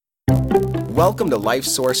Welcome to Life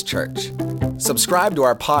Source Church. Subscribe to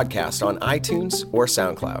our podcast on iTunes or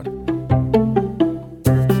SoundCloud.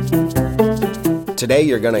 Today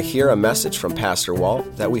you're going to hear a message from Pastor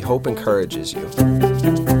Walt that we hope encourages you.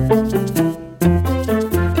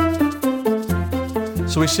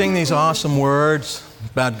 So we sing these awesome words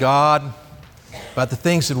about God, about the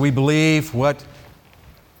things that we believe, what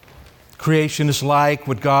creation is like,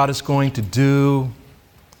 what God is going to do.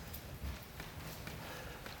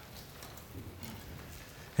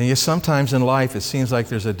 And yet sometimes in life it seems like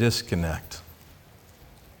there's a disconnect.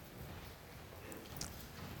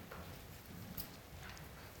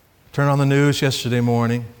 Turn on the news yesterday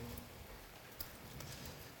morning.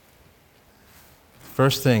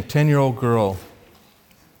 First thing, 10-year-old girl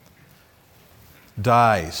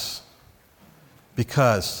dies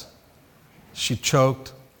because she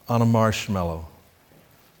choked on a marshmallow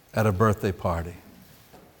at a birthday party.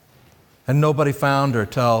 And nobody found her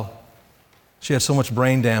till she had so much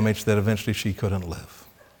brain damage that eventually she couldn't live.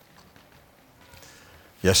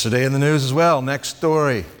 Yesterday in the news as well, next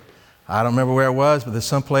story. I don't remember where it was, but there's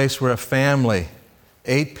some place where a family,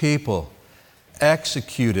 8 people,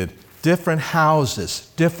 executed different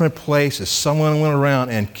houses, different places. Someone went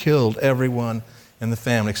around and killed everyone in the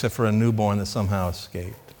family except for a newborn that somehow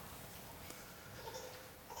escaped.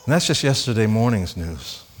 And that's just yesterday morning's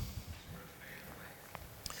news.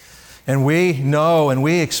 And we know and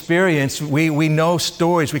we experience, we know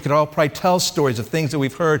stories. We could all probably tell stories of things that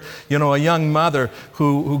we've heard. You know, a young mother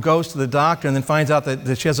who goes to the doctor and then finds out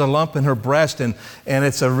that she has a lump in her breast and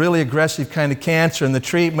it's a really aggressive kind of cancer, and the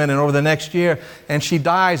treatment, and over the next year, and she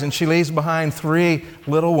dies and she leaves behind 3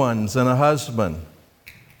 little ones and a husband.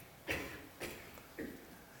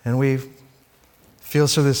 And we feel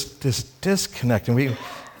so this disconnect, and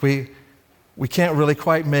we can't really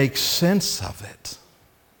quite make sense of it.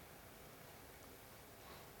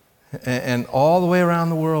 And all the way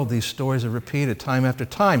around the world, these stories are repeated time after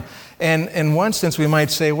time. And in one sense, we might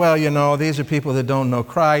say, well, you know, these are people that don't know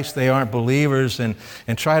Christ, they aren't believers, and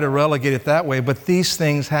try to relegate it that way. But these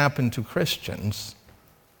things happen to Christians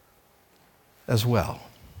as well.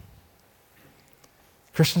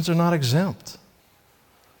 Christians are not exempt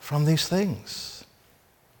from these things.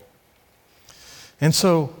 And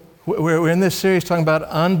so we're in this series talking about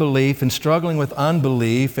unbelief and struggling with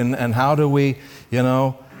unbelief, and how do we,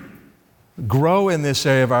 grow in this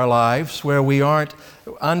area of our lives where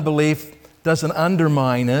unbelief doesn't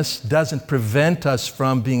undermine us, doesn't prevent us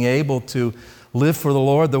from being able to live for the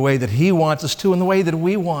Lord the way that He wants us to and the way that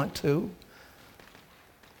we want to.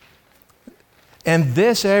 And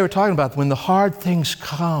this area we're talking about, when the hard things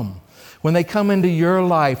come, when they come into your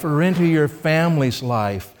life or into your family's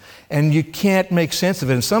life, and you can't make sense of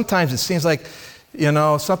it. And sometimes it seems like,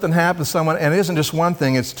 something happens to someone, and it isn't just one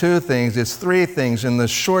thing, it's 2 things, it's 3 things in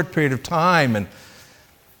this short period of time.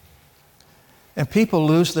 And people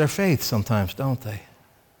lose their faith sometimes, don't they?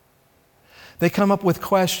 They come up with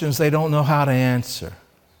questions they don't know how to answer.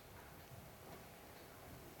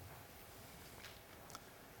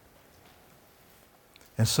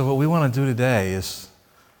 And so what we want to do today is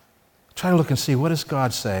try to look and see, what does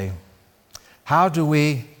God say? How do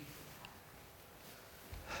we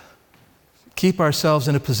keep ourselves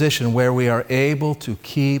in a position where we are able to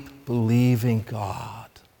keep believing God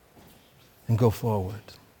and go forward?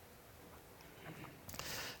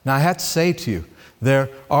 Now, I have to say to you, there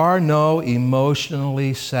are no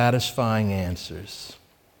emotionally satisfying answers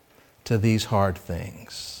to these hard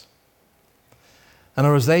things. In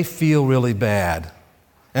other words, they feel really bad.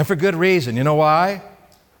 And for good reason. You know why?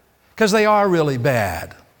 Because they are really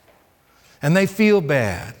bad. And they feel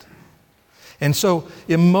bad. And so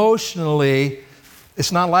emotionally,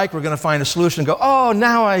 it's not like we're going to find a solution and go, oh,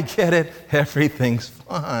 now I get it, everything's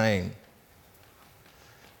fine.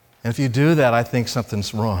 And if you do that, I think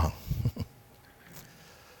something's wrong.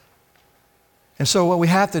 And so what we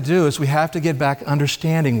have to do is we have to get back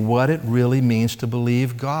understanding what it really means to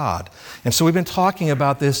believe God. And so we've been talking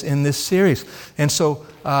about this in this series. And so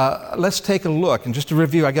let's take a look. And just to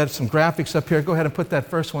review, I got some graphics up here. Go ahead and put that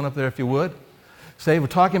first one up there if you would. We're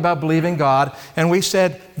talking about believing God, and we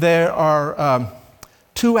said there are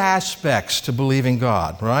 2 aspects to believing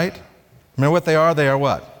God, right? Remember what they are? They are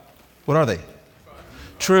what? What are they?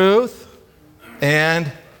 Truth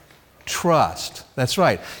and trust. That's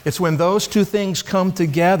right. It's when those 2 things come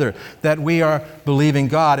together that we are believing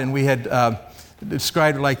God, and we had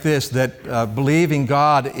described it like this, that believing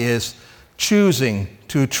God is choosing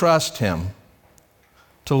to trust Him,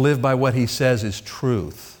 to live by what He says is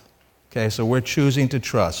truth. Okay, so we're choosing to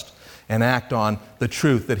trust and act on the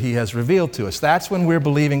truth that He has revealed to us. That's when we're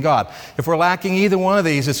believing God. If we're lacking either one of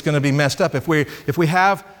these, it's going to be messed up. If we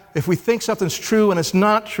have if we think something's true and it's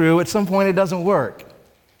not true, at some point it doesn't work.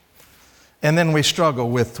 And then we struggle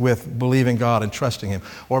with believing God and trusting Him.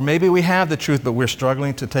 Or maybe we have the truth, but we're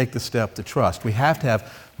struggling to take the step to trust. We have to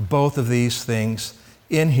have both of these things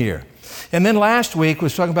in here. And then last week we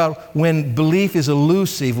was talking about when belief is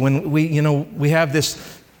elusive, when we have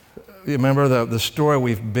this, remember the story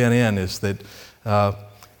we've been in is that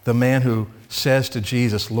the man who says to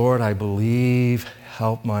Jesus, Lord, I believe,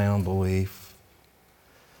 help my unbelief.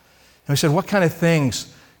 And we said, what kind of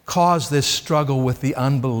things cause this struggle with the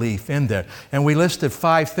unbelief in there? And we listed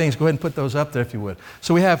 5 things. Go ahead and put those up there if you would.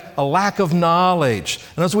 So we have a lack of knowledge.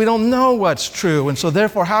 And as we don't know what's true. And so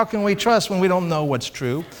therefore, how can we trust when we don't know what's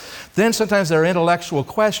true? Then sometimes there are intellectual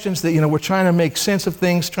questions that, we're trying to make sense of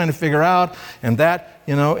things, trying to figure out, and that,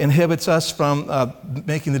 inhibits us from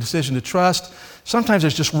making the decision to trust. Sometimes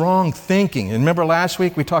there's just wrong thinking. And remember last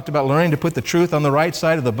week we talked about learning to put the truth on the right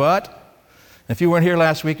side of the butt? If you weren't here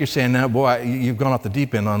last week, you're saying, now, boy, you've gone off the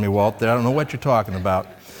deep end on me, Walt. I don't know what you're talking about.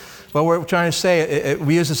 Well, we're trying to say,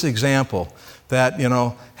 we use this example that,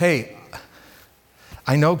 hey,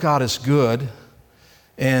 I know God is good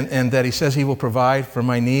and that He says He will provide for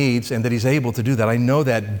my needs and that He's able to do that. I know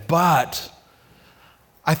that, but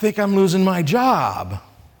I think I'm losing my job.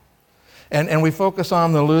 And we focus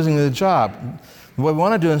on the losing of the job. What we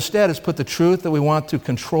want to do instead is put the truth that we want to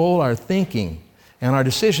control our thinking and our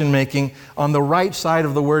decision-making on the right side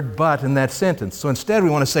of the word but in that sentence. So instead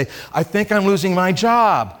we want to say, I think I'm losing my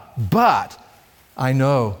job, but I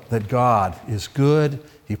know that God is good,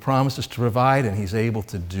 He promises to provide, and He's able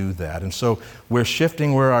to do that. And so we're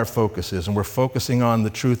shifting where our focus is, and we're focusing on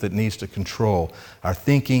the truth that needs to control our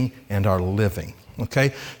thinking and our living.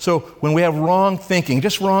 Okay? So when we have wrong thinking,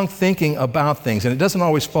 just wrong thinking about things, and it doesn't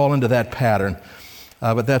always fall into that pattern,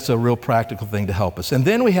 but that's a real practical thing to help us. And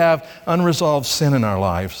then we have unresolved sin in our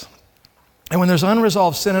lives. And when there's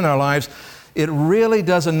unresolved sin in our lives, it really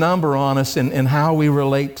does a number on us in how we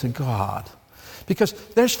relate to God. Because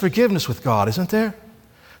there's forgiveness with God, isn't there?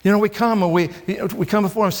 We come and we come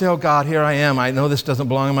before Him and say, oh God, here I am. I know this doesn't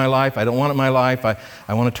belong in my life. I don't want it in my life.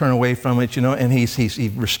 I want to turn away from it, and He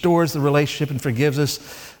restores the relationship and forgives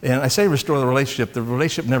us. And I say restore the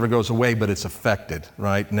relationship never goes away, but it's affected,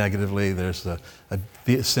 right, negatively. There's a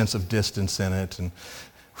sense of distance in it. And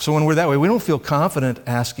so when we're that way, we don't feel confident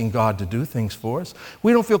asking God to do things for us.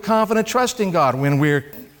 We don't feel confident trusting God when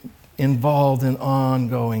we're involved in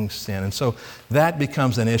ongoing sin. And so that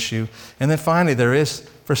becomes an issue. And then finally, there is,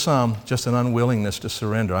 for some, just an unwillingness to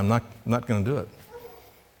surrender. I'm not going to do it.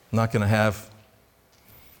 I'm not going to have,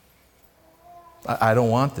 I don't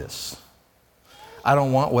want this. I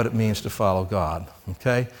don't want what it means to follow God,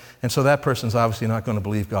 okay? And so that person's obviously not going to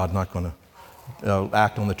believe God, not going to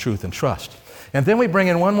act on the truth and trust. And then we bring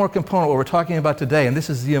in one more component, what we're talking about today, and this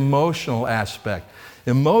is the emotional aspect.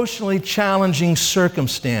 Emotionally challenging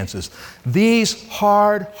circumstances. These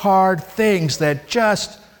hard things that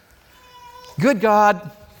just, good God,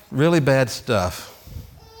 really bad stuff.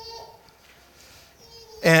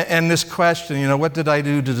 And this question, what did I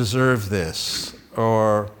do to deserve this?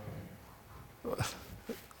 Or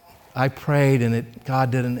I prayed and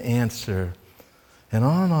God didn't answer. And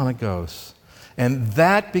on it goes. And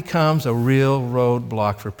that becomes a real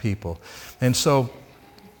roadblock for people. And so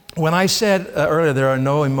when I said earlier there are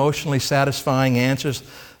no emotionally satisfying answers,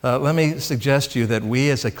 let me suggest to you that we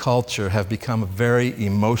as a culture have become a very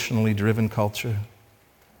emotionally driven culture.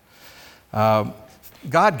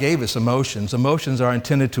 God gave us emotions. Emotions are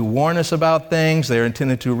intended to warn us about things. They're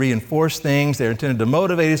intended to reinforce things. They're intended to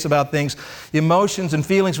motivate us about things. Emotions and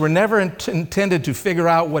feelings were never intended to figure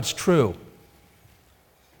out what's true.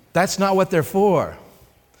 That's not what they're for.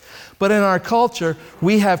 But in our culture,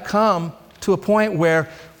 we have come to a point where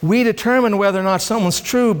we determine whether or not someone's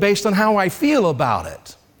true based on how I feel about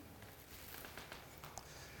it.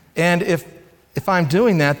 And if I'm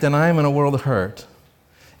doing that, then I am in a world of hurt.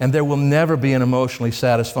 And there will never be an emotionally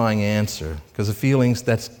satisfying answer because the feelings,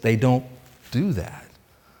 they don't do that.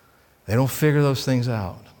 They don't figure those things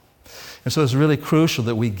out. And so it's really crucial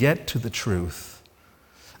that we get to the truth,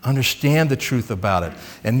 understand the truth about it.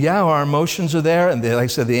 And yeah, our emotions are there, and like I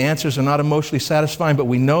said, the answers are not emotionally satisfying, but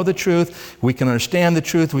we know the truth, we can understand the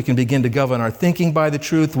truth, we can begin to govern our thinking by the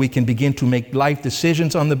truth, we can begin to make life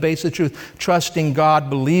decisions on the basis of truth, trusting God,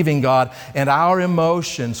 believing God, and our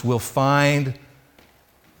emotions will find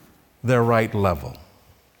their right level.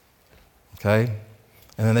 Okay?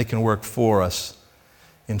 And then they can work for us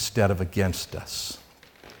instead of against us.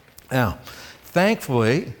 Now,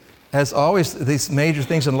 thankfully, as always, these major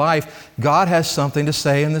things in life, God has something to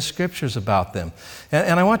say in the Scriptures about them.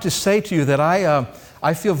 And I want to say to you that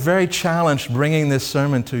I feel very challenged bringing this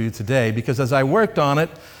sermon to you today because as I worked on it,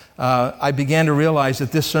 I began to realize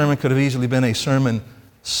that this sermon could have easily been a sermon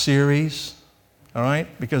series, all right?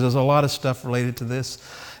 Because there's a lot of stuff related to this.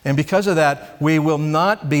 And because of that, we will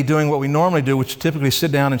not be doing what we normally do, which is typically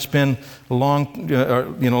sit down and spend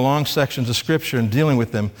long sections of Scripture and dealing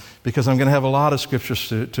with them, because I'm going to have a lot of Scriptures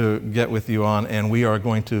to get with you on, and we are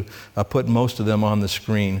going to put most of them on the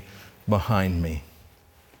screen behind me.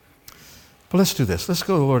 But let's do this. Let's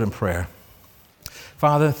go to the Lord in prayer.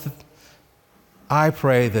 Father, I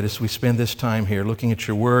pray that as we spend this time here looking at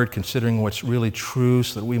your word, considering what's really true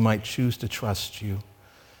so that we might choose to trust you,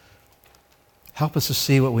 help us to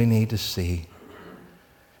see what we need to see.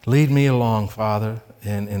 Lead me along, Father,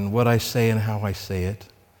 in what I say and how I say it.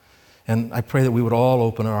 And I pray that we would all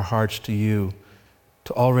open our hearts to you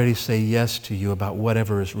to already say yes to you about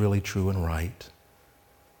whatever is really true and right.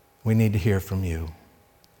 We need to hear from you.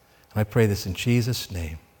 And I pray this in Jesus'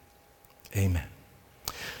 name. Amen.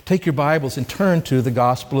 Take your Bibles and turn to the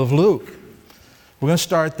Gospel of Luke. We're going to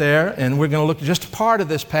start there, and we're going to look at just part of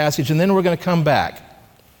this passage, and then we're going to come back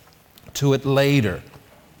to it later.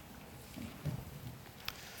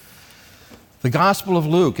 The Gospel of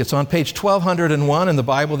Luke, it's on page 1201 in the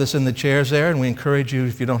Bible that's in the chairs there, and we encourage you,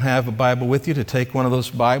 if you don't have a Bible with you, to take one of those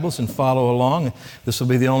Bibles and follow along. This will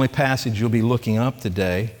be the only passage you'll be looking up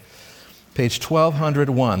today. Page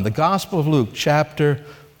 1201, the Gospel of Luke, chapter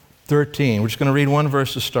 13. We're just going to read one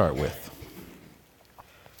verse to start with.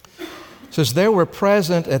 It says, "There were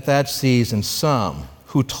present at that season some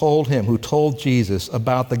who told Jesus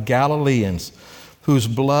about the Galileans whose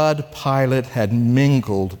blood Pilate had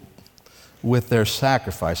mingled with their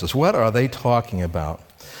sacrifices." What are they talking about?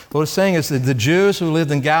 What it's saying is that the Jews who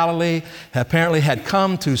lived in Galilee apparently had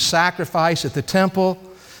come to sacrifice at the temple,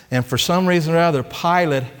 and for some reason or other,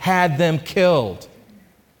 Pilate had them killed.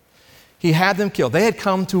 He had them killed. They had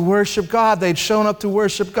come to worship God. They'd shown up to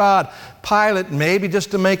worship God. Pilate, maybe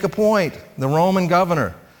just to make a point, the Roman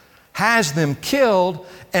governor, has them killed,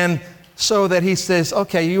 and so that he says,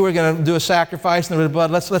 okay, you were going to do a sacrifice in the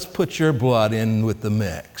blood, let's put your blood in with the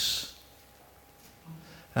mix.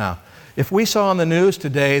 Now, if we saw on the news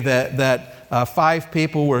today that 5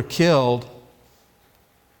 people were killed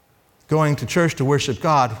going to church to worship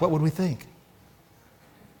God, what would we think?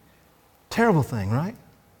 Terrible thing, right?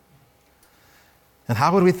 And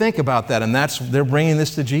how would we think about that? And they're bringing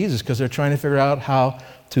this to Jesus because they're trying to figure out how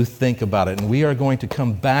to think about it. And we are going to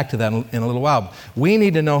come back to that in a little while. We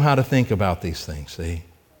need to know how to think about these things, see?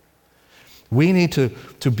 We need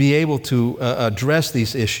to be able to address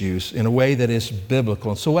these issues in a way that is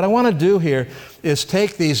biblical. And so what I want to do here is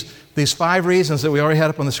take these 5 reasons that we already had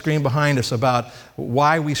up on the screen behind us about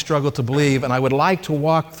why we struggle to believe, and I would like to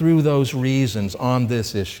walk through those reasons on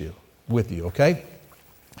this issue with you, okay?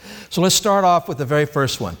 So let's start off with the very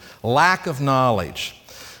first one, lack of knowledge.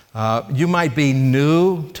 You might be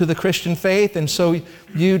new to the Christian faith, and so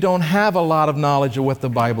you don't have a lot of knowledge of what the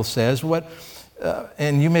Bible says.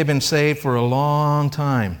 And you may have been saved for a long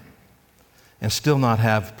time and still not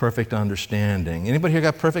have perfect understanding. Anybody here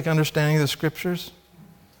got perfect understanding of the Scriptures?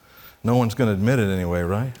 No one's going to admit it anyway,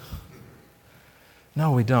 right?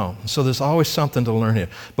 No, we don't. So there's always something to learn here.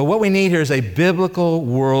 But what we need here is a biblical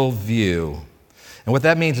worldview. And what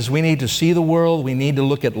that means is we need to see the world, we need to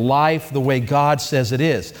look at life the way God says it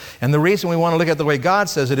is. And the reason we want to look at the way God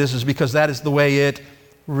says it is because that is the way it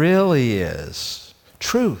really is.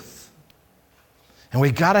 Truth. And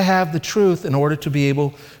we've got to have the truth in order to be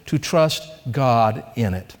able to trust God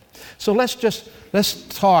in it. So let's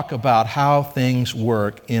talk about how things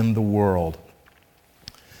work in the world.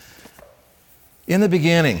 In the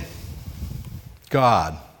beginning,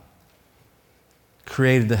 God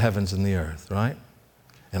created the heavens and the earth, right?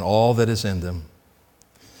 And all that is in them.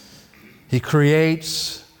 He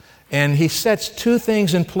creates and He sets 2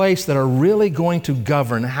 things in place that are really going to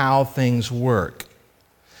govern how things work.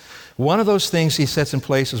 One of those things He sets in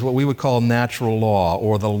place is what we would call natural law,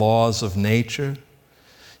 or the laws of nature.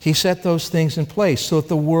 He set those things in place so that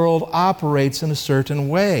the world operates in a certain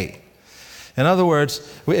way. In other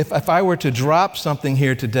words, if I were to drop something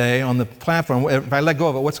here today on the platform, if I let go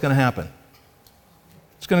of it, what's going to happen?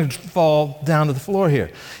 It's going to fall down to the floor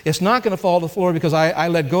here. It's not going to fall to the floor because I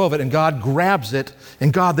let go of it and God grabs it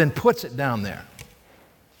and God then puts it down there.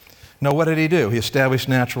 No, what did He do? He established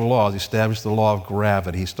natural laws. He established the law of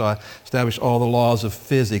gravity. He established all the laws of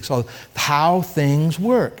physics, how things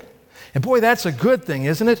work. And boy, that's a good thing,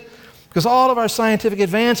 isn't it? Because all of our scientific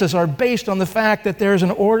advances are based on the fact that there is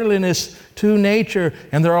an orderliness to nature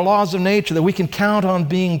and there are laws of nature that we can count on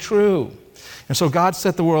being true. And so God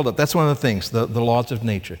set the world up. That's one of the things, the laws of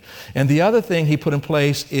nature. And the other thing He put in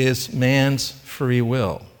place is man's free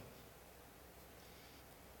will.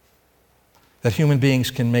 that human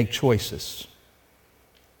beings can make choices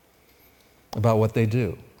about what they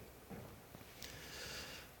do.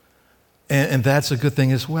 And that's a good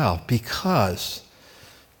thing as well, because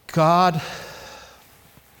God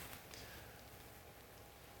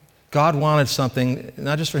wanted something,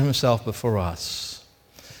 not just for himself, but for us.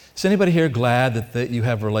 Is anybody here glad that you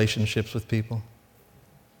have relationships with people?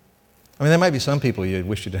 I mean, there might be some people you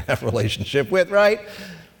wish you didn't have a relationship with, right?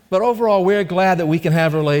 But overall, we're glad that we can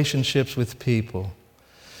have relationships with people.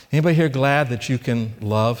 Anybody here glad that you can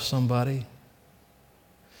love somebody?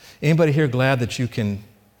 Anybody here glad that you can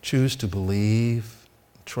choose to believe,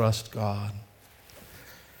 trust God?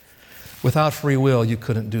 Without free will, you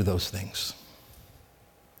couldn't do those things.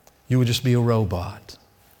 You would just be a robot.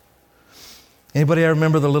 Anybody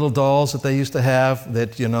remember the little dolls that they used to have,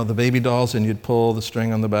 that, the baby dolls, and you'd pull the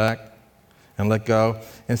string on the back and let go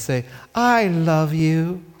and say, "I love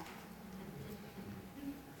you"?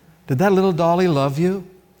 Did that little dolly love you?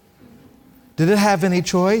 Did it have any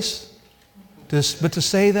choice but to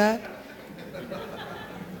say that?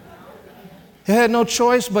 It had no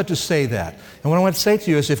choice but to say that. And what I want to say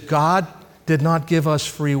to you is, if God did not give us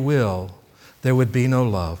free will, there would be no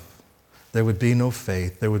love. There would be no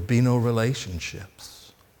faith. There would be no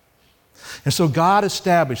relationships. And so God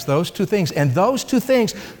established those two things, and those two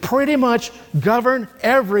things pretty much govern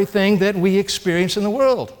everything that we experience in the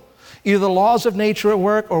world. Either the laws of nature at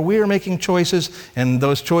work, or we are making choices, and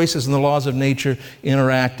those choices and the laws of nature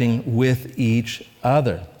interacting with each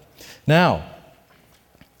other. Now,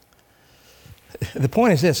 the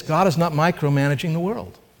point is this: God is not micromanaging the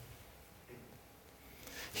world.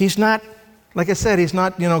 He's not, like I said, he's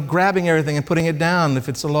not, grabbing everything and putting it down if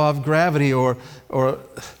it's the law of gravity, or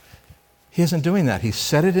he isn't doing that. He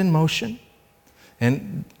set it in motion.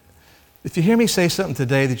 And if you hear me say something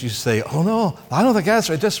today that you say, "Oh no, I don't think that's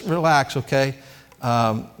right," just relax, okay?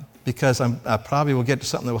 Because I probably will get to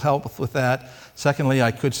something that will help with that. Secondly,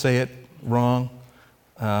 I could say it wrong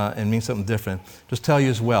and mean something different. Just tell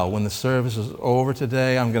you as well, when the service is over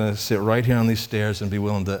today, I'm going to sit right here on these stairs and be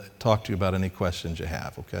willing to talk to you about any questions you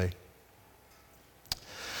have, okay?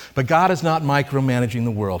 But God is not micromanaging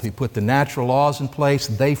the world. He put the natural laws in place.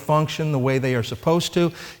 They function the way they are supposed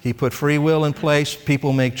to. He put free will in place.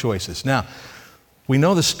 People make choices. Now, we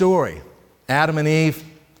know the story. Adam and Eve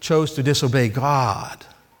chose to disobey God.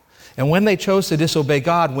 And when they chose to disobey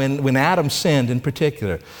God, when Adam sinned in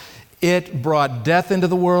particular, it brought death into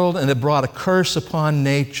the world, and it brought a curse upon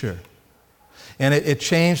nature. And it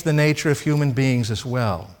changed the nature of human beings as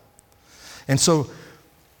well. And so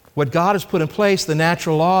what God has put in place, the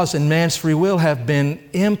natural laws and man's free will, have been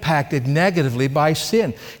impacted negatively by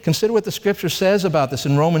sin. Consider what the Scripture says about this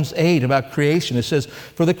in Romans 8 about creation. It says,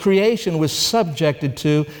 "For the creation was subjected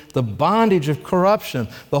to the bondage of corruption.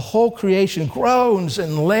 The whole creation groans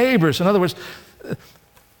and labors." In other words,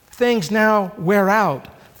 things now wear out.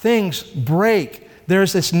 Things break.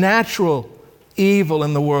 There's this natural evil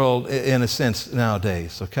in the world, in a sense,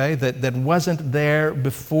 nowadays, okay, that wasn't there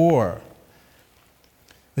before.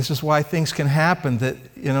 This is why things can happen that,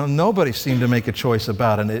 nobody seemed to make a choice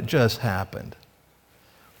about, and it just happened.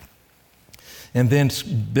 And then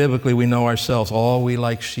biblically we know ourselves, all we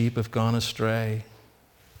like sheep have gone astray.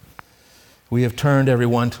 We have turned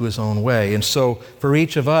everyone to his own way. And so for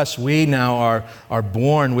each of us, we now are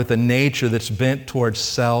born with a nature that's bent towards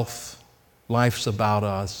self. Life's about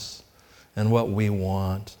us and what we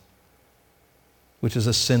want, which is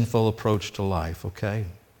a sinful approach to life, okay?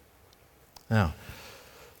 Now,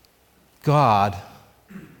 God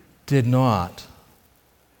did not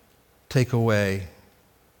take away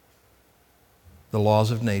the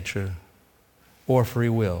laws of nature or free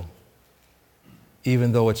will,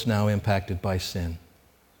 even though it's now impacted by sin.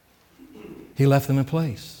 He left them in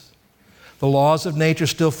place. The laws of nature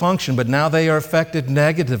still function, but now they are affected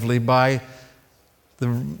negatively by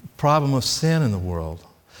the problem of sin in the world.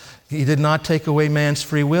 He did not take away man's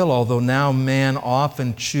free will, although now man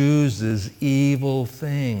often chooses evil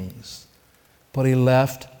things. But he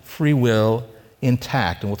left free will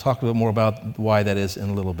intact, and we'll talk a bit more about why that is in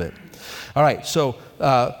a little bit. All right, so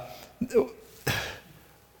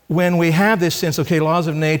when we have this sense, okay, laws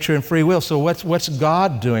of nature and free will, so what's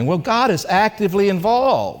God doing? Well, God is actively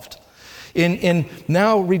involved in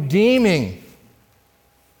now redeeming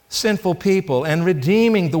sinful people and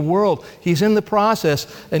redeeming the world. He's in the process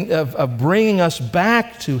of bringing us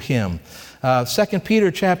back to Him. 2 Peter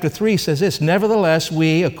chapter 3 says this, "Nevertheless,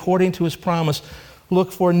 we, according to His promise,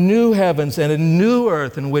 look for new heavens and a new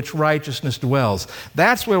earth in which righteousness dwells."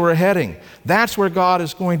 That's where we're heading. That's where God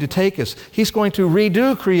is going to take us. He's going to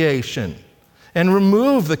redo creation and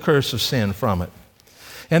remove the curse of sin from it.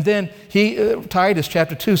 And then Titus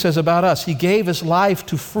chapter 2 says about us, He gave His life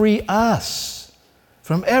to free us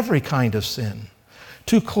from every kind of sin,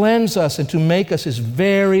 to cleanse us and to make us His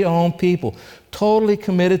very own people, totally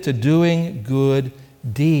committed to doing good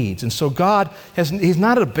deeds. And so God He's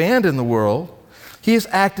not abandoned the world. He is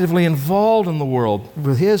actively involved in the world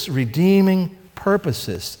with His redeeming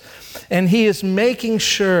purposes. And He is making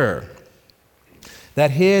sure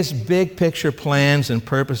that His big picture plans and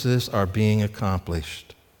purposes are being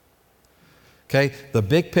accomplished. Okay? The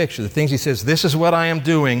big picture, the things He says, this is what I am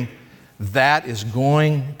doing, that is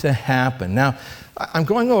going to happen. Now, I'm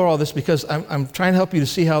going over all this because I'm trying to help you to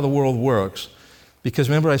see how the world works. Because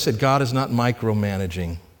remember I said God is not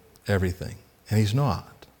micromanaging everything, and He's not.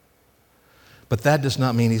 But that does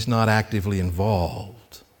not mean He's not actively involved.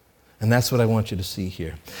 And that's what I want you to see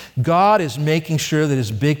here. God is making sure that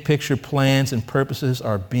His big picture plans and purposes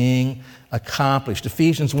are being accomplished.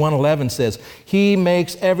 Ephesians 1:11 says, He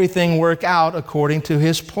makes everything work out according to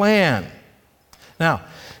His plan. Now,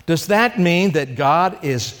 does that mean that God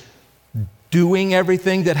is doing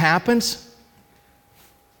everything that happens?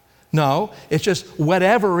 No, it's just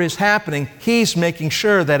whatever is happening, He's making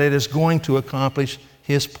sure that it is going to accomplish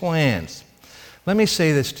His plans. Let me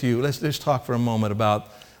say this to you. Let's just talk for a moment about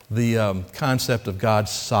the concept of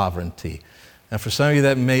God's sovereignty. Now, for some of you,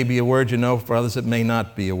 that may be a word you know. For others, it may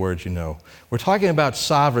not be a word you know. We're talking about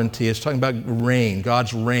sovereignty. It's talking about reign,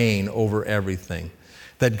 God's reign over everything,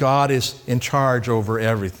 that God is in charge over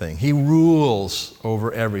everything. He rules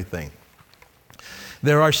over everything.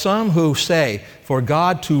 There are some who say, for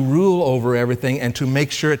God to rule over everything and to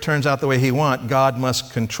make sure it turns out the way He wants, God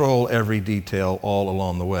must control every detail all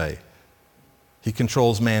along the way. He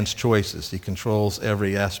controls man's choices. He controls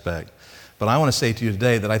every aspect. But I want to say to you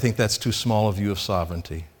today that I think that's too small a view of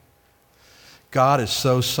sovereignty. God is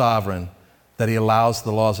so sovereign that He allows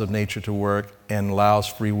the laws of nature to work and allows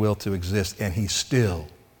free will to exist, and He still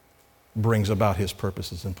brings about His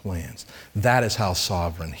purposes and plans. That is how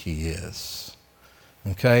sovereign He is.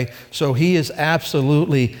 Okay? So He is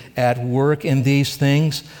absolutely at work in these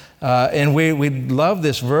things. And we love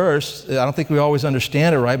this verse. I don't think we always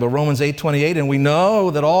understand it right, but Romans 8:28, and we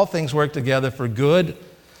know that all things work together for good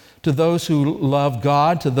to those who love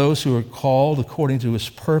God, to those who are called according to His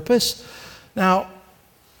purpose. Now,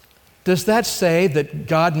 does that say that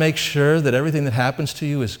God makes sure that everything that happens to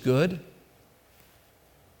you is good?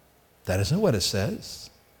 That isn't what it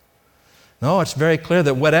says. No, it's very clear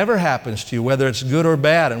that whatever happens to you, whether it's good or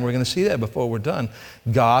bad, and we're going to see that before we're done,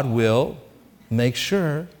 God will make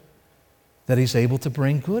sure that He's able to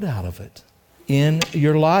bring good out of it in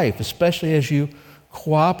your life, especially as you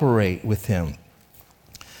cooperate with Him.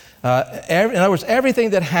 In other words,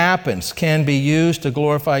 everything that happens can be used to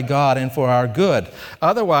glorify God and for our good.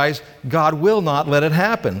 Otherwise, God will not let it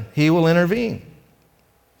happen. He will intervene.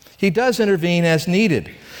 He does intervene as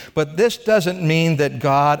needed. But this doesn't mean that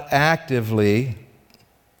God actively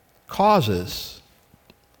causes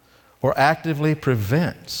or actively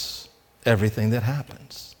prevents everything that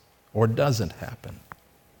happens or doesn't happen.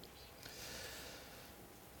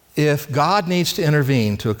 If God needs to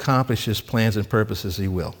intervene to accomplish His plans and purposes, He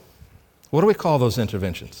will. What do we call those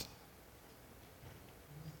interventions?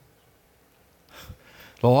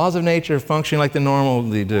 The laws of nature function like they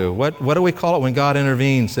normally do. What do we call it when God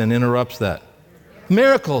intervenes and interrupts that?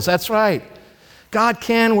 Miracles, that's right. God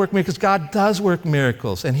can work miracles. God does work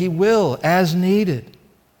miracles, and He will as needed.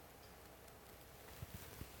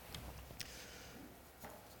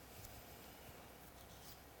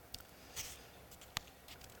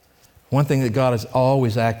 One thing that God is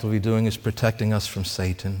always actively doing is protecting us from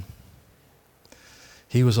Satan.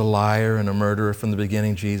 He was a liar and a murderer from the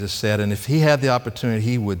beginning, Jesus said, and if He had the opportunity,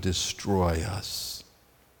 He would destroy us.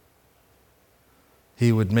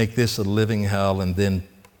 He would make this a living hell and then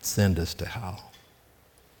send us to hell.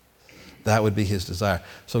 That would be His desire.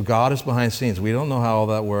 So God is behind the scenes. We don't know how all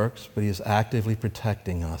that works, but He is actively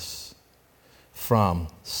protecting us from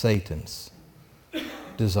Satan's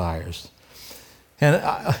desires. And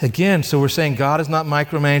again, so we're saying God is not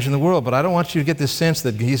micromanaging the world, but I don't want you to get this sense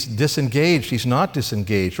that He's disengaged. He's not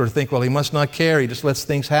disengaged, or to think, well, He must not care. He just lets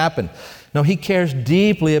things happen. No, He cares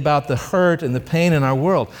deeply about the hurt and the pain in our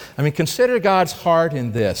world. I mean, consider God's heart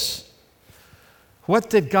in this.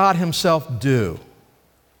 What did God Himself do?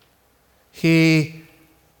 He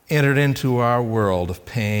entered into our world of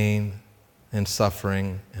pain and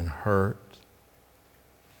suffering and hurt.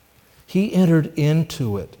 He entered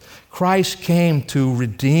into it. Christ came to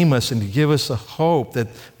redeem us and to give us a hope that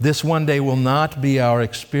this one day will not be our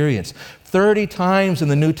experience. 30 times in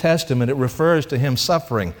the New Testament it refers to Him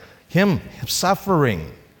suffering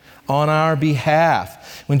on our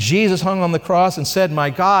behalf. When Jesus hung on the cross and said, my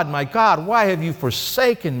God, why have you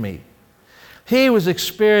forsaken me?" He was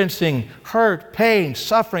experiencing hurt, pain,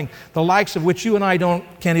 suffering, the likes of which you and I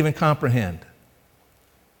can't even comprehend.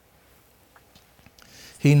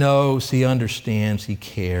 He knows, he understands, he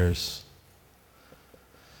cares.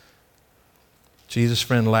 Jesus'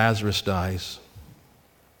 friend Lazarus dies.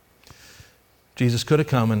 Jesus could have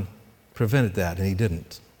come and prevented that, and he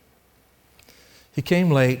didn't. He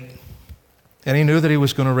came late, and he knew that he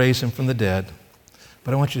was going to raise him from the dead.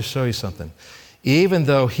 But I want you to show you something. Even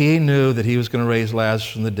though he knew that he was going to raise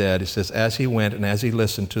Lazarus from the dead, he says, as he went and as he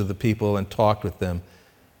listened to the people and talked with them,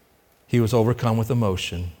 he was overcome with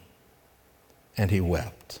emotion, and he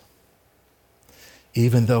wept.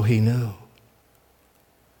 Even though he knew.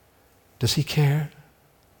 Does he care?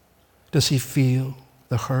 Does he feel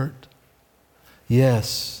the hurt?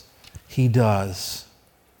 Yes, he does.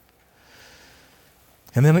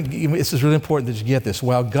 And then this is really important that you get this.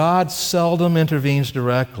 While God seldom intervenes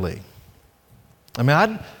directly,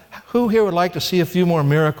 who here would like to see a few more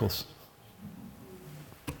miracles?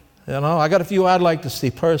 I got a few I'd like to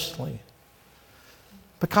see personally.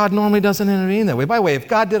 But God normally doesn't intervene that way. By the way, if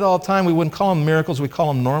God did all the time, we wouldn't call them miracles, we'd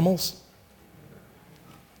call them normals.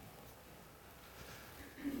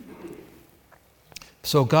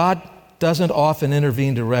 So God doesn't often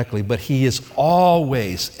intervene directly, but he is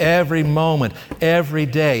always, every moment, every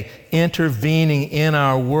day, intervening in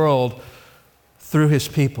our world through his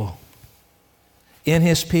people. In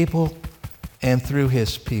his people and through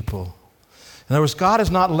his people. In other words, God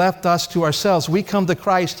has not left us to ourselves. We come to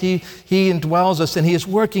Christ, he indwells us, and he is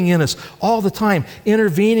working in us all the time,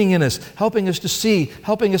 intervening in us, helping us to see,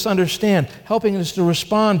 helping us understand, helping us to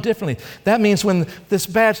respond differently. That means when this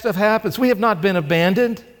bad stuff happens, we have not been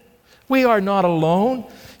abandoned. We are not alone.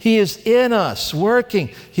 He is in us,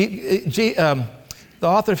 working. The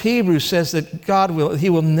author of Hebrews says that he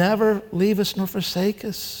will never leave us nor forsake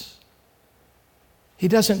us. He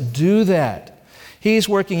doesn't do that. He's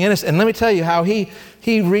working in us. And let me tell you how he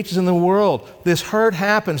reaches in the world. This hurt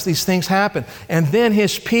happens, these things happen, and then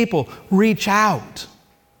his people reach out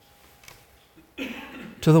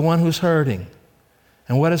to the one who's hurting.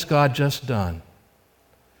 And what has God just done?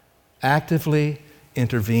 Actively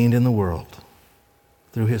intervened in the world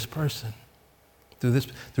through his person, through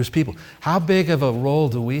his people. How big of a role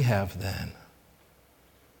do we have then?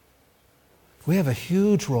 We have a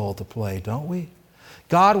huge role to play, don't we?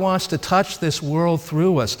 God wants to touch this world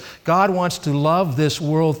through us. God wants to love this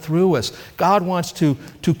world through us. God wants to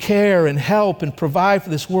care and help and provide for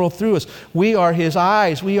this world through us. We are his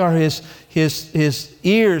eyes. We are his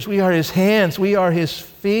ears. We are his hands. We are his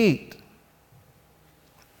feet.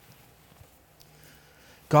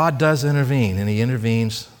 God does intervene, and he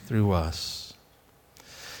intervenes through us.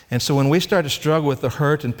 And so when we start to struggle with the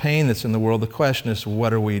hurt and pain that's in the world, the question is,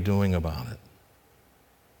 what are we doing about it?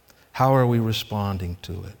 How are we responding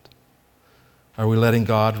to it? Are we letting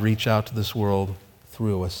God reach out to this world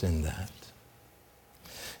through us in that?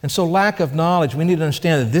 And so lack of knowledge, we need to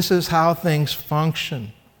understand that this is how things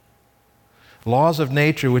function. Laws of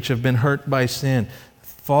nature which have been hurt by sin.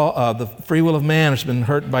 The free will of man has been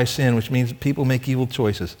hurt by sin, which means people make evil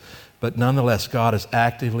choices. But nonetheless, God is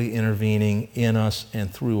actively intervening in us and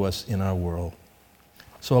through us in our world.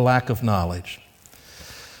 So a lack of knowledge.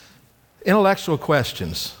 Intellectual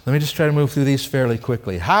questions. Let me just try to move through these fairly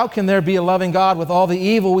quickly. How can there be a loving God with all the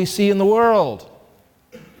evil we see in the world?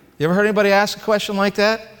 You ever heard anybody ask a question like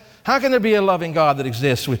that? How can there be a loving God that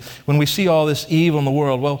exists when we see all this evil in the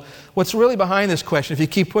world? Well, what's really behind this question, if you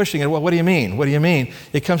keep pushing it, well, what do you mean? What do you mean?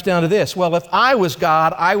 It comes down to this. Well, if I was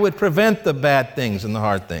God, I would prevent the bad things and the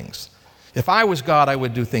hard things. If I was God, I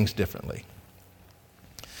would do things differently.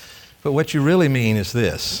 But what you really mean is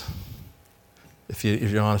this, if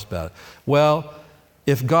you're honest about it. Well,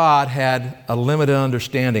 if God had a limited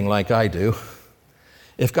understanding like I do,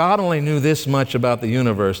 if God only knew this much about the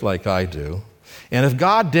universe like I do, and if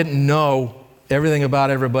God didn't know everything about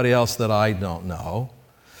everybody else that I don't know,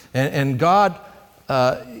 and God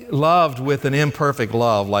loved with an imperfect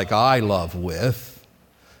love like I love with,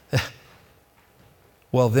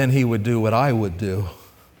 well, then he would do what I would do.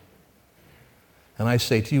 And I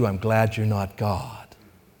say to you, I'm glad you're not God.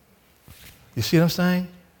 You see what I'm saying?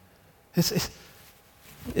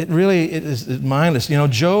 It really is mindless. You know,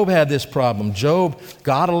 Job had this problem.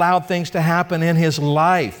 God allowed things to happen in his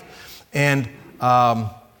life. And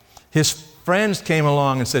his friends came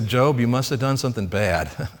along and said, Job, you must have done something bad.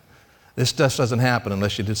 This just doesn't happen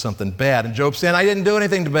unless you did something bad. And Job said, I didn't do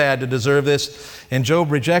anything bad to deserve this. And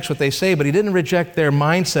Job rejects what they say, but he didn't reject their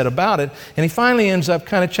mindset about it. And he finally ends up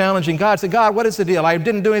kind of challenging God. He said, God, what is the deal? I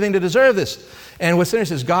didn't do anything to deserve this. And what's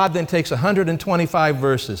interesting is God then takes 125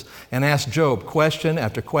 verses and asks Job question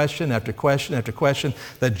after question after question after question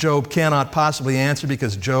that Job cannot possibly answer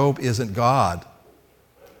because Job isn't God.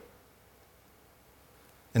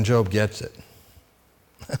 And Job gets it.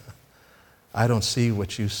 I don't see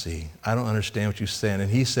what you see. I don't understand what you're saying.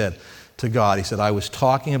 And he said to God, he said, I was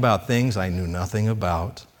talking about things I knew nothing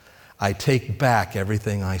about. I take back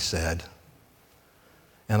everything I said.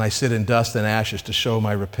 And I sit in dust and ashes to show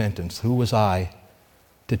my repentance. Who was I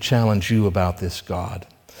to challenge you about this, God?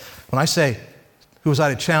 When I say, who was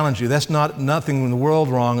I to challenge you, that's nothing in the world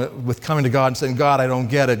wrong with coming to God and saying, God, I don't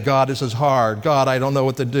get it. God, this is hard. God, I don't know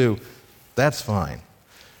what to do. That's fine.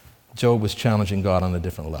 Job was challenging God on a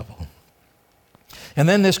different level. And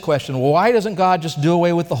then this question, well, why doesn't God just do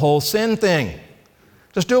away with the whole sin thing?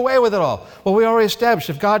 Just do away with it all. Well, we already established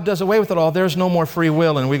if God does away with it all, there's no more free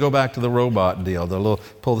will, and we go back to the robot deal, the little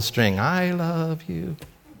pull the string, I love you.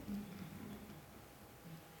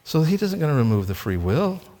 So he isn't going to remove the free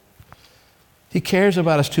will. He cares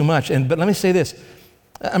about us too much. But let me say this.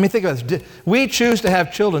 I mean, think about this. We choose to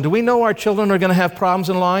have children. Do we know our children are going to have problems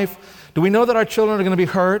in life? Do we know that our children are going to be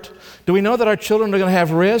hurt? Do we know that our children are going to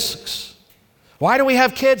have risks? Why do we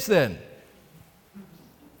have kids then?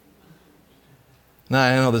 Now,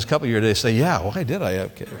 I know there's a couple of you today say, yeah, why did I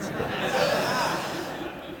have kids?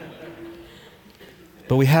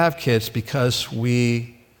 But we have kids because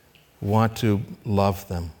we want to love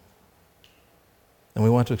them. And we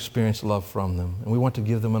want to experience love from them. And we want to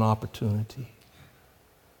give them an opportunity.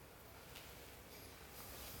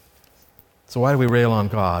 So why do we rail on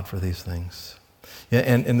God for these things?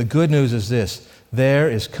 And the good news is this. There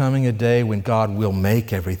is coming a day when God will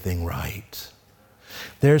make everything right.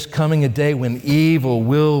 There's coming a day when evil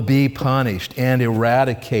will be punished and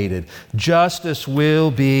eradicated. Justice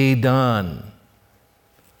will be done.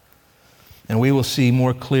 And we will see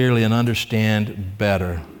more clearly and understand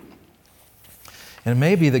better. And it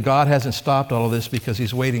may be that God hasn't stopped all of this because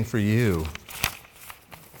He's waiting for you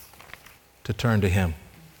to turn to Him.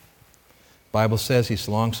 The Bible says He's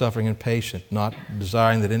long-suffering and patient, not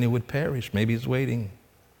desiring that any would perish. Maybe He's waiting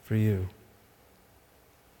for you.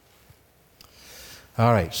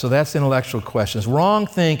 All right, so that's intellectual questions. Wrong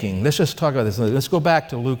thinking. Let's just talk about this. Let's go back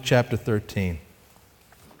to Luke chapter 13.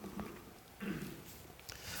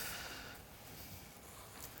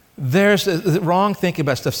 There's wrong thinking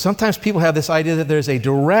about stuff. Sometimes people have this idea that there's a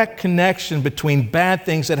direct connection between bad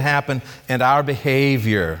things that happen and our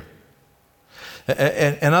behavior.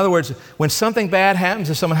 In other words, when something bad happens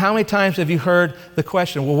to someone, how many times have you heard the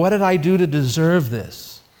question, well, what did I do to deserve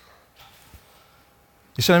this?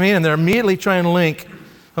 You see what I mean? And they're immediately trying to link,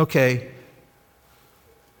 okay.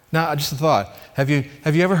 Now, just a thought. Have you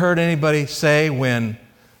ever heard anybody say when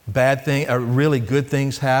bad things or really good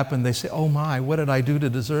things happen, they say, oh my, what did I do to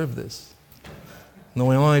deserve this? No,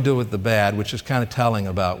 we only do it with the bad, which is kind of telling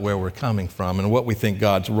about where we're coming from and what we think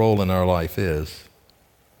God's role in our life is.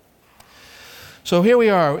 So here we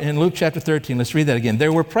are in Luke chapter 13. Let's read that again.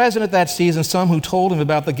 There were present at that season some who told him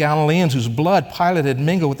about the Galileans whose blood Pilate had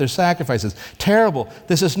mingled with their sacrifices. Terrible.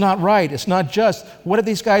 This is not right. It's not just. What did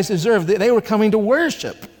these guys deserve? They were coming to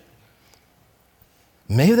worship.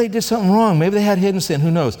 Maybe they did something wrong. Maybe they had hidden sin.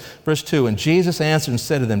 Who knows? Verse 2, and Jesus answered and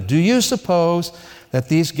said to them, do you suppose that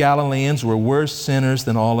these Galileans were worse sinners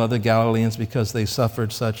than all other Galileans because they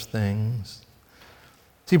suffered such things?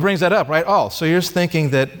 So he brings that up, right? Oh, so you're thinking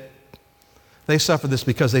that they suffered this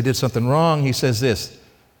because they did something wrong. He says this,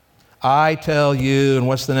 I tell you, and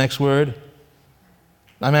what's the next word?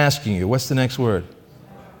 I'm asking you, what's the next word?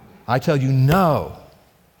 I tell you, no.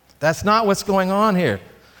 That's not what's going on here.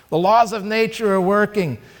 The laws of nature are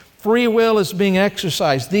working. Free will is being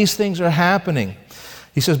exercised. These things are happening.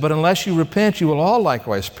 He says, but unless you repent, you will all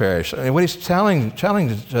likewise perish. And what he's telling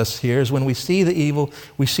us here is when we see the evil,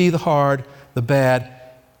 we see the hard, the bad,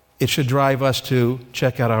 it should drive us to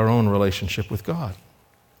check out our own relationship with God.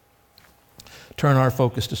 Turn our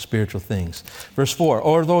focus to spiritual things. Verse 4,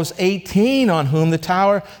 or those 18 on whom the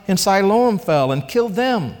tower in Siloam fell and killed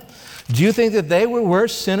them. Do you think that they were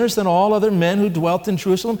worse sinners than all other men who dwelt in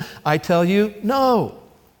Jerusalem? I tell you, no.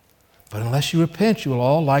 But unless you repent, you will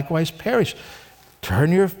all likewise perish.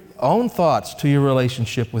 Turn your own thoughts to your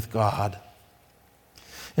relationship with God.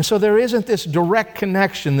 And so there isn't this direct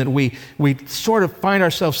connection that we sort of find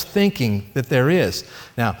ourselves thinking that there is.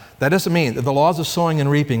 Now, that doesn't mean that the laws of sowing and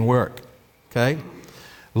reaping work, okay?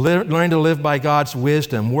 Learning to live by God's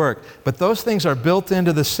wisdom work. But those things are built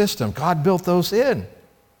into the system. God built those in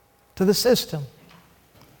to the system.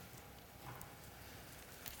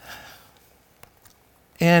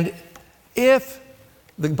 And if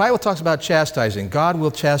the Bible talks about chastising, God will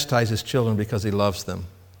chastise his children because he loves them.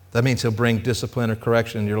 That means he'll bring discipline or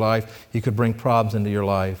correction in your life. He could bring problems into your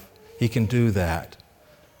life. He can do that.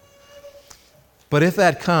 But if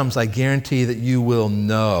that comes, I guarantee that you will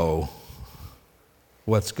know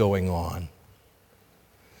what's going on.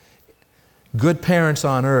 Good parents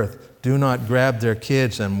on earth do not grab their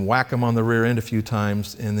kids and whack them on the rear end a few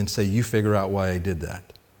times and then say, you figure out why I did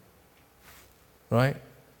that. Right?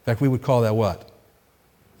 In fact, we would call that what?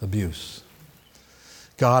 Abuse.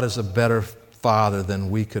 God is a better Father than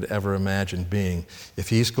we could ever imagine being. If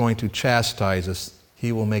he's going to chastise us,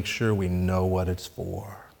 he will make sure we know what it's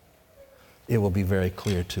for. It will be very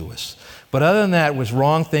clear to us. But other than that, it was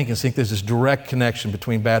wrong thinking. Think there's this direct connection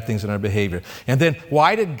between bad things and our behavior. And then,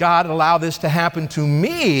 why did God allow this to happen to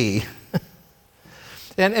me?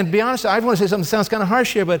 and to be honest, I want to say something that sounds kind of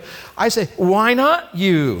harsh here, but I say, why not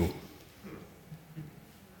you?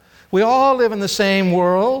 We all live in the same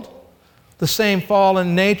world, the same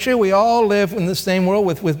fallen nature. We all live in the same world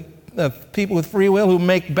with people with free will who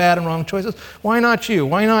make bad and wrong choices. Why not you?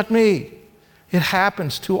 Why not me? It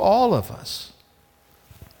happens to all of us.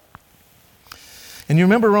 And you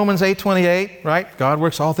remember Romans 8:28, right? God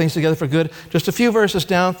works all things together for good. Just a few verses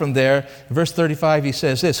down from there, in verse 35, he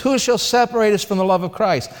says this, who shall separate us from the love of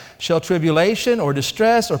Christ? Shall tribulation or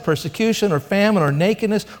distress or persecution or famine or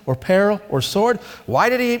nakedness or peril or sword? Why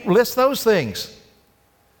did he list those things?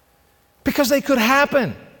 Because they could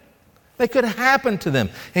happen. They could happen to them.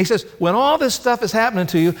 And he says, when all this stuff is happening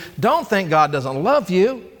to you, don't think God doesn't love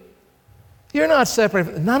you. You're not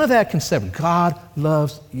separated. None of that can separate. God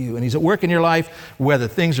loves you. And he's at work in your life whether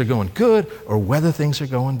things are going good or whether things are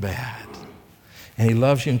going bad. And he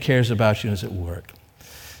loves you and cares about you and is at work.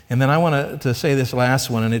 And then I want to say this last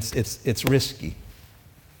one, and it's risky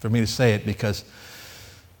for me to say it because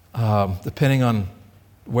depending on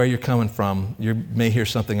where you're coming from, you may hear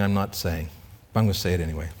something I'm not saying. But I'm going to say it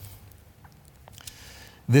anyway.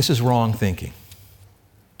 This is wrong thinking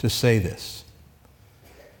to say this.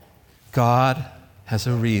 God has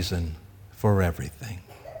a reason for everything.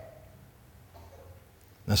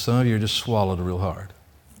 Now, some of you just swallowed real hard.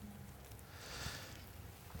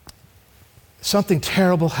 Something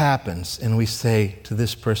terrible happens, and we say to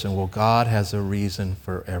this person, well, God has a reason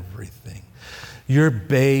for everything. Your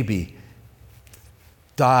baby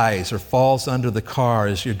dies or falls under the car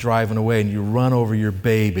as you're driving away, and you run over your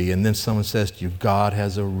baby, and then someone says to you, God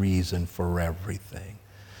has a reason for everything.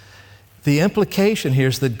 The implication here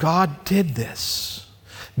is that God did this.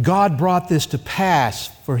 God brought this to pass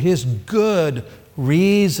for his good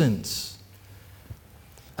reasons.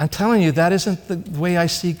 I'm telling you, that isn't the way I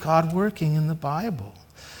see God working in the Bible.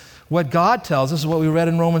 What God tells us is what we read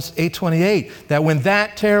in Romans 8:28, that when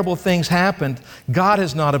that terrible things happened, God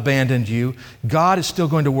has not abandoned you. God is still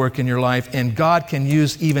going to work in your life, and God can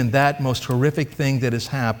use even that most horrific thing that has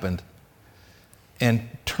happened and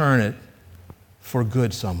turn it for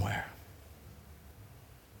good somewhere.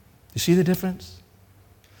 You see the difference?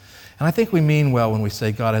 And I think we mean well when we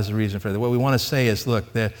say God has a reason for that. What we want to say is, look,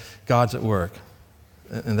 God's at work.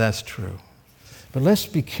 And that's true. But let's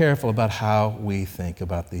be careful about how we think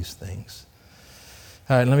about these things.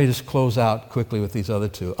 All right, let me just close out quickly with these other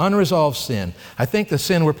two. Unresolved sin. I think the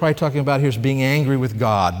sin we're probably talking about here is being angry with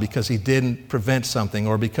God because he didn't prevent something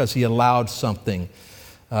or because he allowed something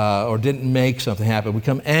or didn't make something happen. We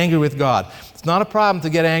become angry with God. It's not a problem to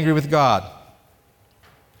get angry with God.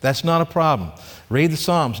 That's not a problem. Read the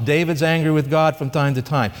Psalms. David's angry with God from time to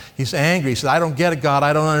time. He's angry. He says, I don't get it, God.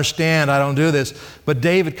 I don't understand. I don't do this. But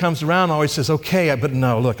David comes around and always says, okay, but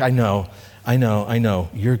no, look, I know.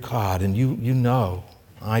 You're God, and you know.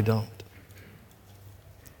 I don't.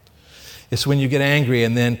 It's when you get angry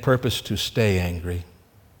and then purpose to stay angry.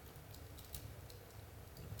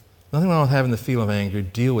 Nothing wrong with having the feel of anger.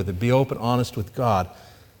 Deal with it. Be open, honest with God.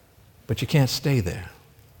 But you can't stay there.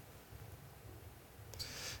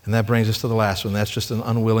 And that brings us to the last one. That's just an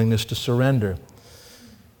unwillingness to surrender.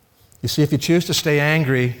 You see, if you choose to stay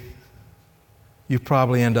angry, you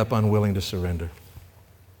probably end up unwilling to surrender.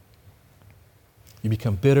 You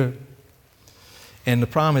become bitter. And the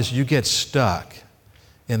problem is you get stuck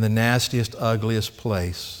in the nastiest, ugliest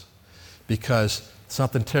place because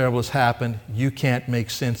something terrible has happened. You can't make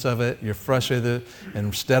sense of it. You're frustrated. And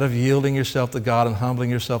instead of yielding yourself to God and humbling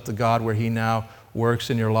yourself to God where he now works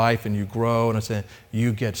in your life and you grow, and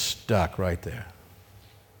you get stuck right there.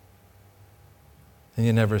 And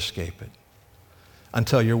you never escape it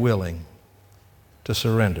until you're willing to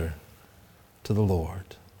surrender to the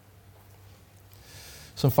Lord.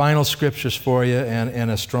 Some final scriptures for you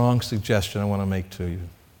and a strong suggestion I want to make to you.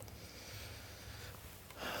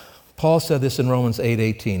 Paul said this in Romans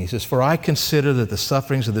 8:18. He says, "For I consider that the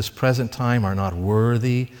sufferings of this present time are not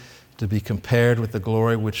worthy to be compared with the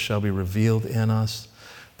glory which shall be revealed in us."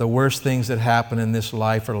 The worst things that happen in this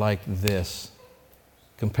life are like this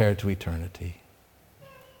compared to eternity.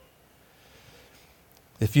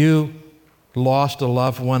 If you lost a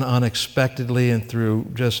loved one unexpectedly and through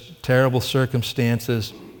just terrible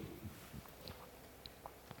circumstances,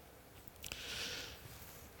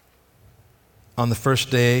 on the first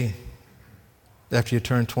day after you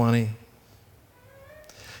turned 20,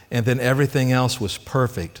 and then everything else was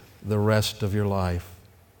perfect the rest of your life,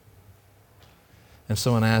 and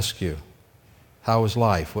someone asks you, "How was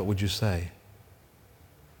life?" what would you say?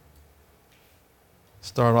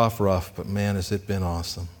 Start off rough, but man, has it been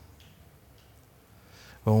awesome.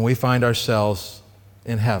 But when we find ourselves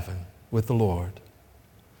in heaven with the Lord,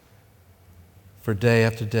 for day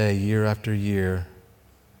after day, year after year,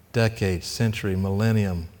 decade, century,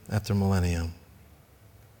 millennium after millennium,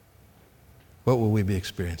 what will we be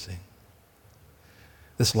experiencing?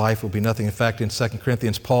 This life will be nothing. In fact, in 2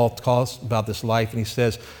 Corinthians, Paul talks about this life, and he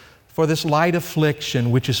says, "For this light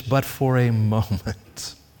affliction, which is but for a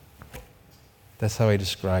moment." That's how he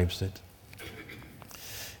describes it.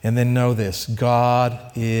 And then know this, God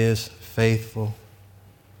is faithful.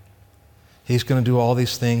 He's going to do all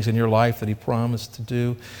these things in your life that He promised to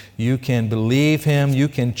do. You can believe Him. You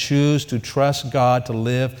can choose to trust God to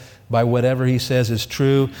live by whatever He says is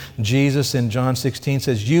true. Jesus in John 16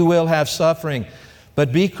 says, "You will have suffering,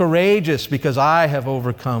 but be courageous because I have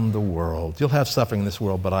overcome the world." You'll have suffering in this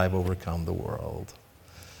world, but I've overcome the world.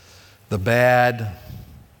 The bad,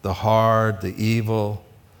 the hard, the evil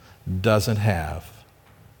doesn't have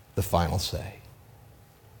the final say.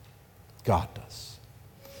 God does.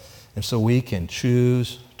 And so we can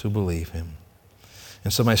choose to believe Him.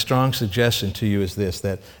 And so my strong suggestion to you is this,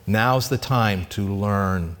 that now's the time to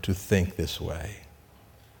learn to think this way.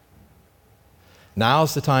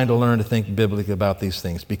 Now's the time to learn to think biblically about these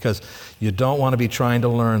things, because you don't want to be trying to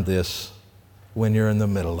learn this when you're in the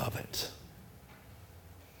middle of it.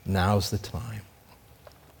 Now's the time.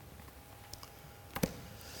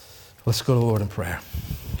 Let's go to the Lord in prayer.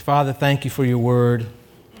 Father, thank you for your word,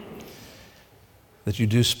 that you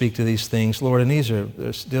do speak to these things, Lord, and these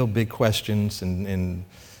are still big questions, and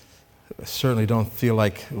I certainly don't feel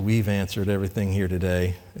like we've answered everything here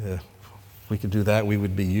today. If we could do that, we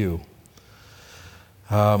would be you.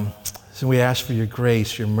 So we ask for your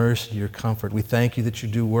grace, your mercy, your comfort. We thank you that you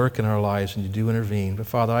do work in our lives and you do intervene. But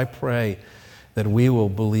Father, I pray that we will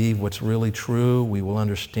believe what's really true. We will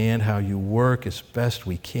understand how you work as best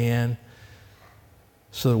we can,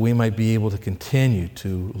 so that we might be able to continue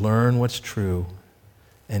to learn what's true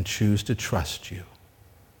and choose to trust you,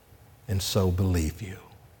 and so believe you.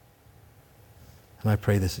 And I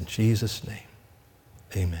pray this in Jesus' name.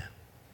 Amen.